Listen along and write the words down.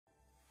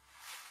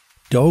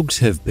Dogs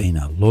have been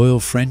a loyal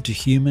friend to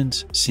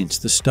humans since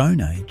the Stone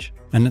Age,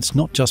 and it's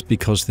not just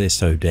because they're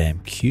so damn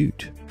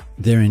cute.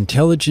 They're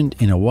intelligent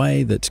in a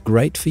way that's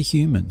great for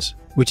humans,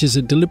 which is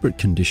a deliberate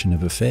condition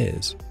of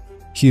affairs.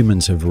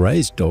 Humans have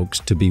raised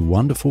dogs to be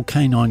wonderful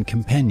canine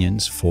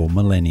companions for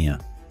millennia.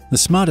 The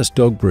smartest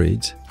dog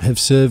breeds have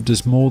served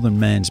as more than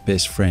man's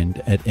best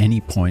friend at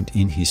any point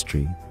in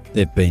history.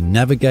 They've been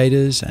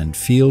navigators and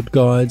field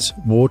guides,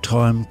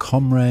 wartime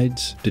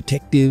comrades,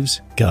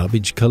 detectives,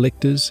 garbage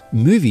collectors,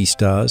 movie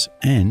stars,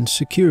 and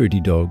security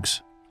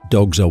dogs.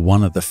 Dogs are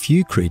one of the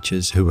few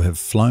creatures who have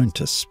flown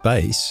to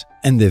space,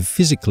 and they've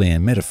physically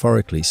and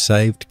metaphorically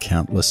saved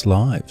countless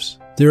lives.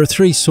 There are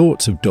three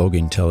sorts of dog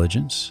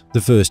intelligence.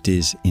 The first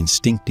is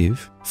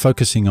instinctive,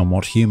 focusing on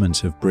what humans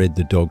have bred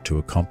the dog to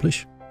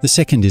accomplish. The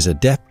second is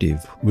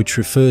adaptive, which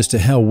refers to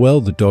how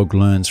well the dog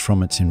learns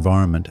from its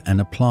environment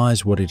and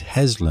applies what it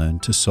has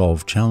learned to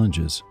solve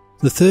challenges.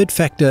 The third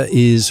factor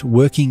is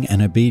working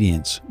and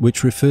obedience,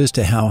 which refers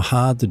to how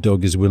hard the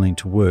dog is willing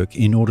to work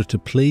in order to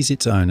please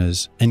its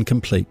owners and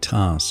complete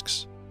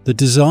tasks. The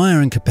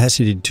desire and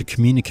capacity to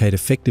communicate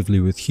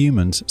effectively with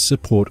humans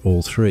support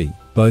all three,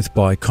 both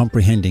by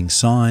comprehending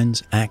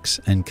signs, acts,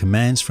 and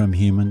commands from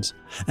humans,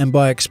 and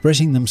by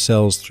expressing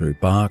themselves through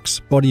barks,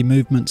 body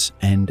movements,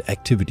 and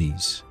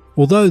activities.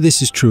 Although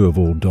this is true of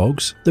all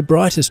dogs, the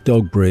brightest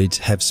dog breeds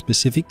have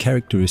specific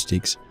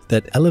characteristics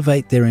that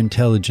elevate their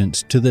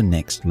intelligence to the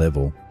next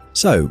level.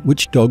 So,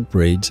 which dog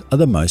breeds are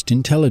the most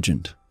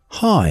intelligent?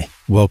 Hi,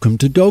 welcome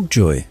to Dog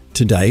Joy.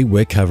 Today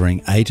we're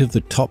covering 8 of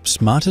the top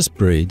smartest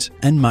breeds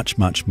and much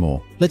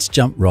more. Let's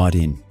jump right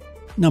in.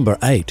 Number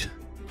 8.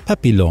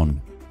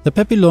 Papillon. The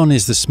Papillon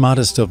is the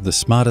smartest of the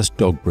smartest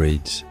dog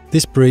breeds.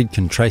 This breed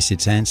can trace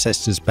its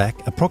ancestors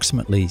back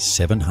approximately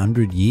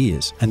 700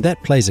 years, and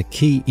that plays a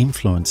key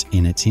influence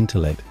in its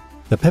intellect.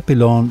 The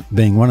Papillon,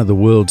 being one of the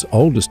world's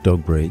oldest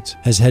dog breeds,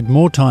 has had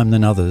more time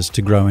than others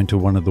to grow into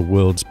one of the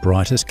world's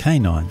brightest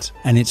canines,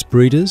 and its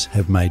breeders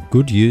have made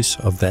good use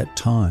of that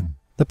time.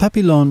 The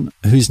Papillon,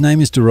 whose name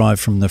is derived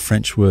from the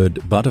French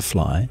word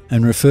butterfly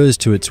and refers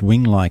to its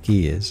wing-like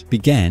ears,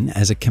 began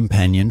as a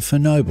companion for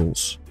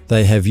nobles.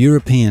 They have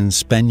European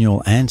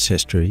Spaniel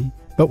ancestry,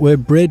 but were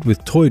bred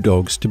with toy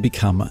dogs to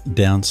become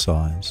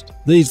downsized.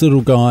 These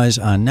little guys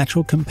are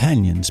natural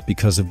companions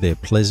because of their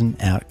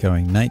pleasant,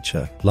 outgoing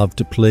nature, love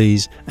to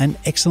please, and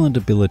excellent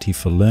ability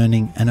for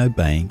learning and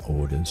obeying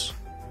orders.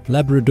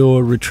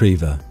 Labrador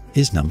Retriever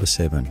is number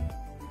 7.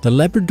 The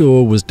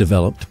Labrador was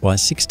developed by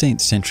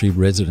 16th century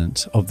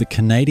residents of the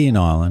Canadian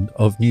island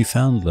of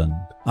Newfoundland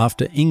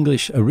after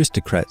English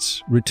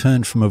aristocrats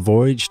returned from a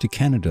voyage to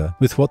Canada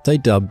with what they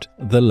dubbed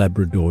the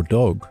Labrador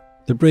dog.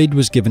 The breed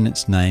was given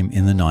its name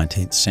in the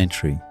 19th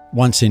century.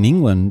 Once in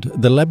England,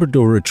 the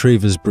Labrador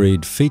Retriever's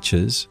breed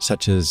features,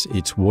 such as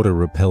its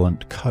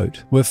water-repellent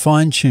coat, were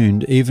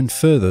fine-tuned even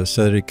further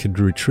so that it could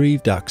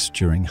retrieve ducks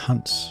during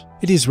hunts.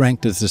 It is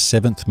ranked as the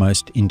 7th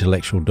most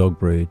intellectual dog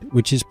breed,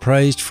 which is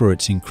praised for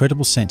its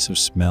incredible sense of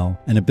smell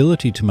and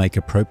ability to make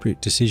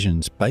appropriate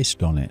decisions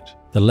based on it.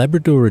 The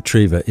Labrador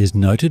Retriever is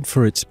noted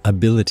for its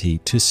ability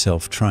to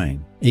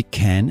self-train. It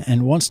can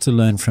and wants to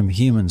learn from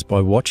humans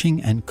by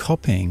watching and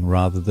copying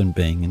rather than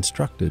being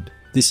instructed.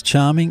 This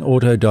charming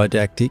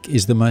autodidactic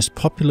is the most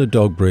popular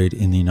dog breed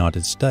in the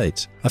United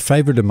States, a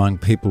favourite among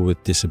people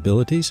with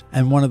disabilities,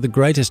 and one of the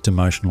greatest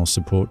emotional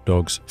support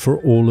dogs for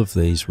all of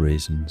these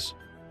reasons.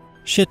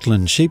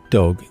 Shetland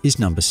Sheepdog is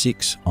number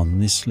 6 on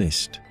this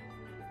list.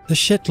 The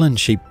Shetland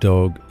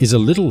Sheepdog is a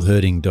little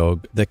herding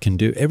dog that can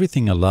do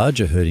everything a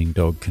larger herding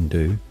dog can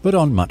do, but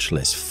on much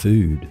less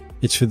food.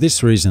 It's for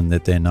this reason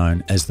that they're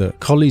known as the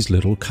collie's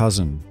little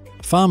cousin.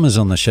 Farmers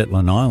on the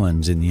Shetland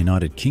Islands in the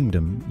United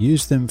Kingdom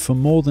use them for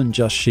more than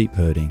just sheep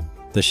herding.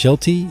 The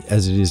Sheltie,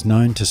 as it is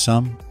known to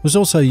some, was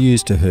also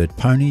used to herd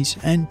ponies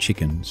and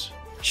chickens.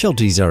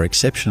 Shelties are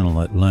exceptional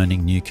at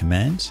learning new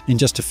commands in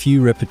just a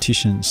few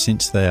repetitions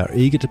since they are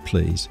eager to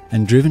please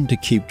and driven to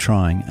keep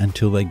trying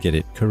until they get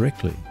it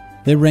correctly.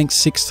 They're ranked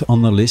 6th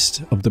on the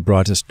list of the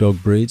brightest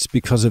dog breeds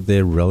because of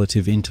their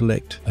relative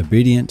intellect,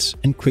 obedience,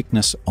 and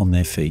quickness on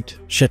their feet.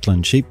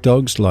 Shetland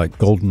sheepdogs, like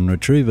golden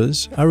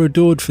retrievers, are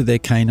adored for their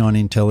canine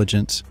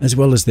intelligence as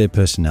well as their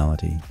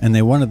personality, and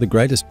they're one of the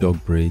greatest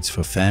dog breeds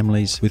for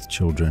families with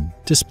children.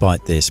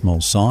 Despite their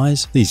small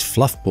size, these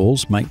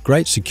fluffballs make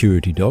great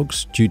security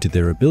dogs due to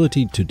their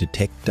ability to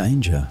detect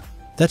danger.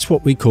 That's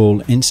what we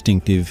call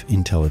instinctive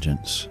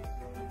intelligence.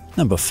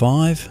 Number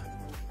 5.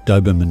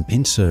 Doberman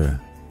Pinscher.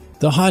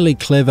 The highly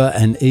clever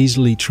and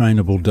easily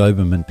trainable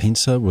Doberman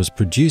Pinscher was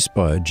produced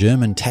by a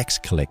German tax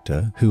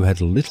collector who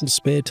had little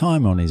spare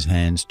time on his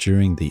hands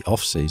during the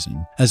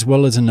off-season, as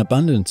well as an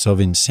abundance of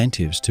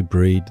incentives to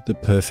breed the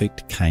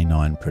perfect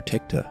canine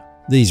protector.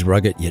 These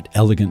rugged yet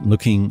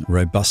elegant-looking,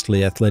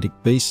 robustly athletic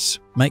beasts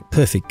make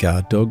perfect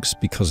guard dogs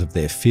because of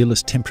their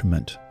fearless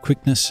temperament,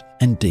 quickness,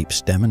 and deep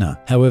stamina.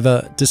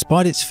 However,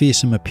 despite its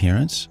fearsome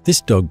appearance, this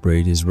dog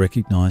breed is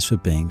recognised for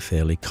being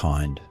fairly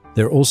kind.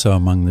 They're also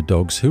among the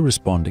dogs who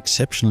respond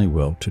exceptionally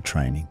well to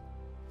training.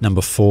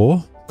 Number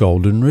 4.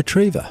 Golden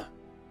Retriever.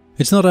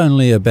 It's not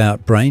only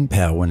about brain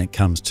power when it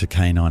comes to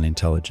canine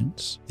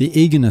intelligence. The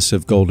eagerness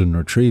of golden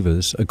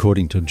retrievers,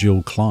 according to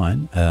Jill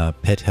Klein, a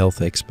pet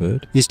health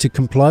expert, is to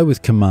comply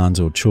with commands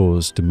or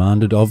chores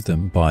demanded of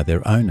them by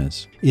their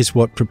owners, is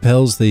what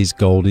propels these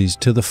goldies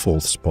to the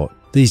 4th spot.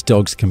 These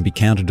dogs can be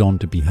counted on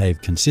to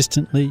behave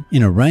consistently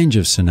in a range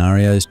of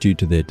scenarios due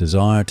to their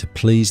desire to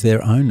please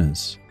their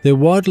owners. They're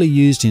widely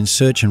used in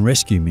search and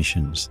rescue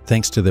missions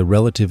thanks to their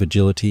relative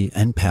agility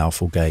and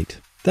powerful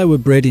gait. They were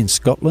bred in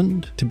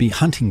Scotland to be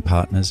hunting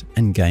partners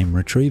and game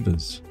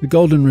retrievers. The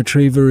Golden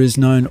Retriever is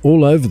known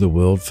all over the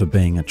world for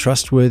being a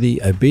trustworthy,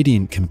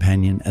 obedient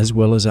companion as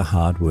well as a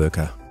hard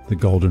worker. The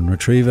Golden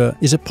Retriever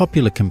is a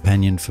popular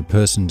companion for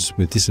persons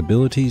with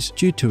disabilities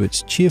due to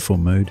its cheerful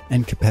mood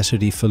and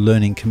capacity for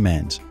learning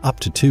commands, up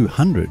to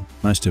 200,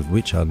 most of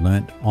which are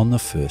learnt on the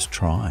first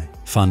try.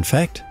 Fun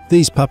fact,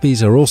 these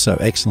puppies are also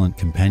excellent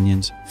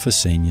companions for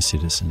senior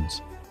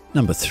citizens.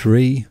 Number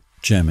 3.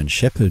 German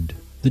Shepherd.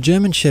 The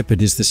German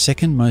Shepherd is the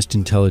second most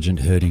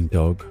intelligent herding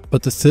dog,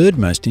 but the third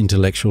most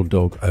intellectual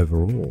dog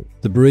overall.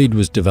 The breed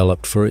was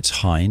developed for its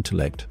high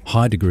intellect,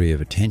 high degree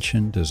of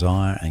attention,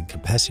 desire, and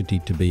capacity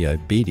to be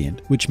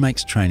obedient, which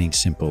makes training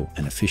simple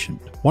and efficient.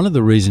 One of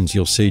the reasons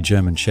you'll see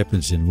German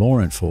Shepherds in law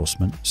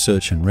enforcement,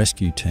 search and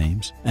rescue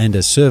teams, and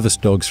as service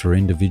dogs for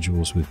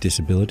individuals with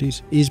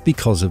disabilities is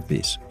because of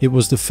this. It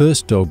was the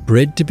first dog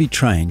bred to be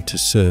trained to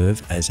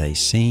serve as a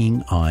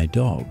seeing eye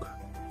dog.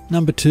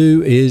 Number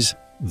 2 is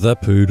the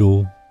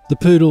Poodle. The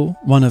Poodle,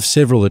 one of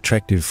several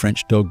attractive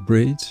French dog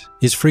breeds,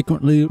 is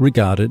frequently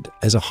regarded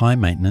as a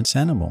high-maintenance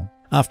animal.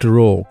 After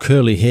all,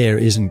 curly hair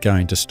isn't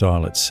going to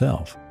style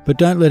itself. But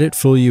don't let it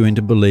fool you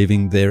into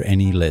believing they're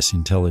any less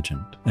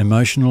intelligent.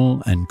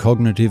 Emotional and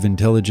cognitive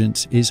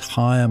intelligence is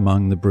high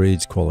among the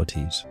breed's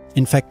qualities.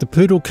 In fact, the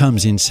Poodle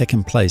comes in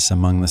second place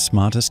among the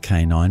smartest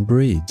canine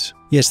breeds.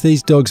 Yes,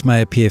 these dogs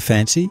may appear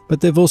fancy,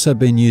 but they've also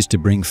been used to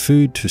bring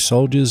food to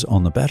soldiers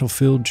on the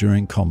battlefield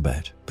during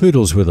combat.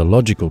 Poodles were the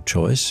logical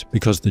choice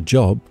because the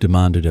job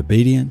demanded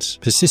obedience,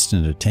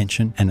 persistent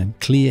attention, and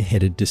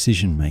clear-headed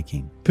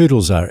decision-making.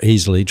 Poodles are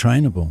easily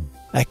trainable.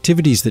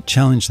 Activities that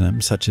challenge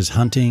them, such as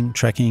hunting,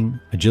 tracking,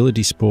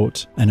 agility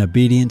sports, and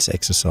obedience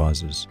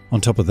exercises.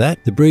 On top of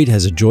that, the breed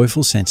has a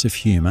joyful sense of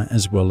humour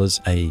as well as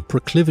a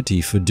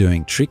proclivity for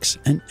doing tricks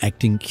and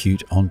acting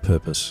cute on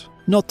purpose.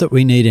 Not that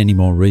we need any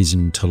more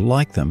reason to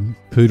like them.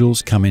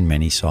 Poodles come in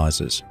many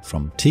sizes,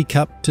 from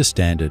teacup to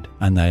standard,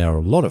 and they are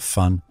a lot of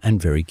fun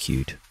and very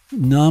cute.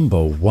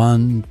 Number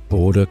 1.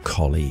 Border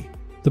Collie.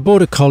 The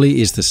Border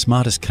Collie is the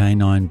smartest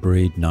canine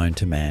breed known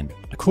to man,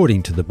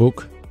 according to the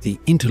book The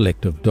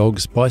Intellect of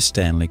Dogs by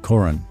Stanley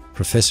Coren,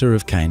 Professor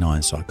of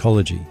Canine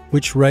Psychology,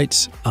 which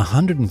rates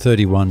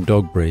 131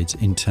 dog breeds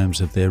in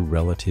terms of their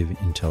relative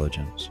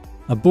intelligence.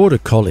 A Border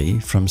Collie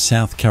from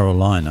South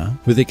Carolina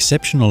with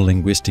exceptional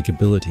linguistic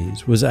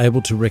abilities was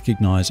able to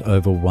recognize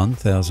over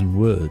 1,000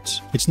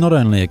 words. It's not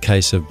only a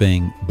case of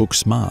being book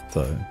smart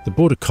though. The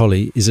Border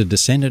Collie is a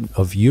descendant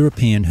of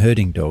European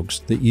herding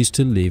dogs that used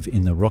to live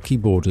in the rocky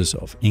borders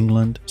of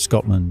England,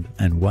 Scotland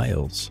and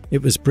Wales.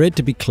 It was bred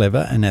to be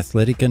clever and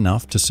athletic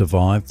enough to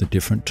survive the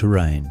different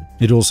terrain.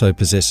 It also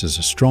possesses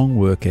a strong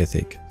work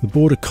ethic. The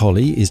Border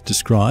Collie is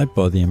described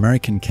by the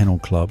American Kennel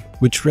Club,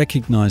 which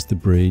recognized the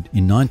breed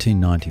in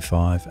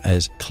 1995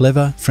 as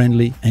clever,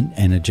 friendly and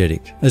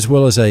energetic, as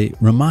well as a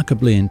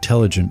remarkably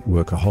intelligent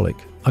workaholic.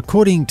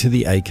 According to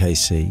the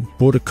AKC,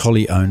 Border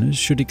Collie owners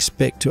should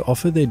expect to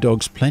offer their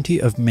dogs plenty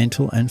of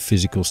mental and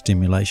physical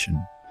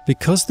stimulation.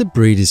 Because the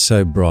breed is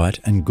so bright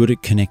and good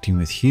at connecting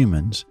with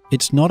humans,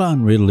 it's not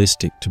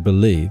unrealistic to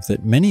believe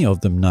that many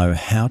of them know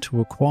how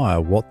to acquire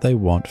what they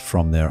want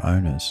from their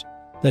owners.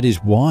 That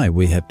is why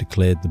we have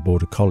declared the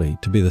Border Collie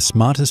to be the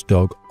smartest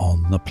dog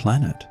on the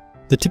planet.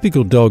 The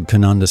typical dog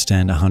can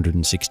understand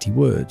 160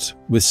 words,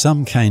 with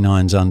some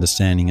canines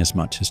understanding as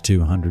much as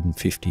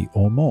 250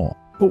 or more.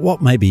 But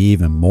what may be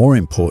even more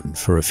important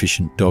for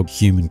efficient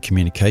dog-human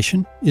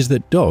communication is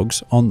that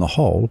dogs, on the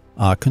whole,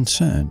 are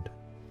concerned.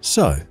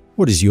 So,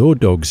 what is your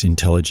dog's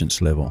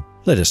intelligence level?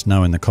 Let us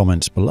know in the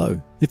comments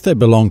below. If they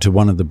belong to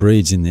one of the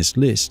breeds in this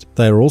list,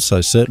 they are also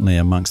certainly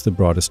amongst the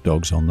brightest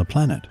dogs on the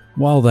planet.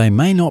 While they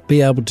may not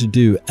be able to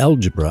do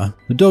algebra,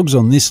 the dogs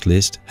on this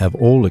list have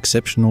all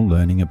exceptional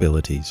learning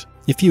abilities.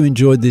 If you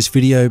enjoyed this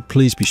video,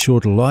 please be sure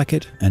to like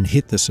it and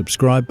hit the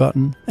subscribe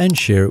button and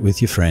share it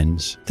with your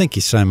friends. Thank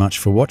you so much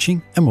for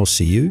watching, and we'll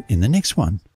see you in the next one.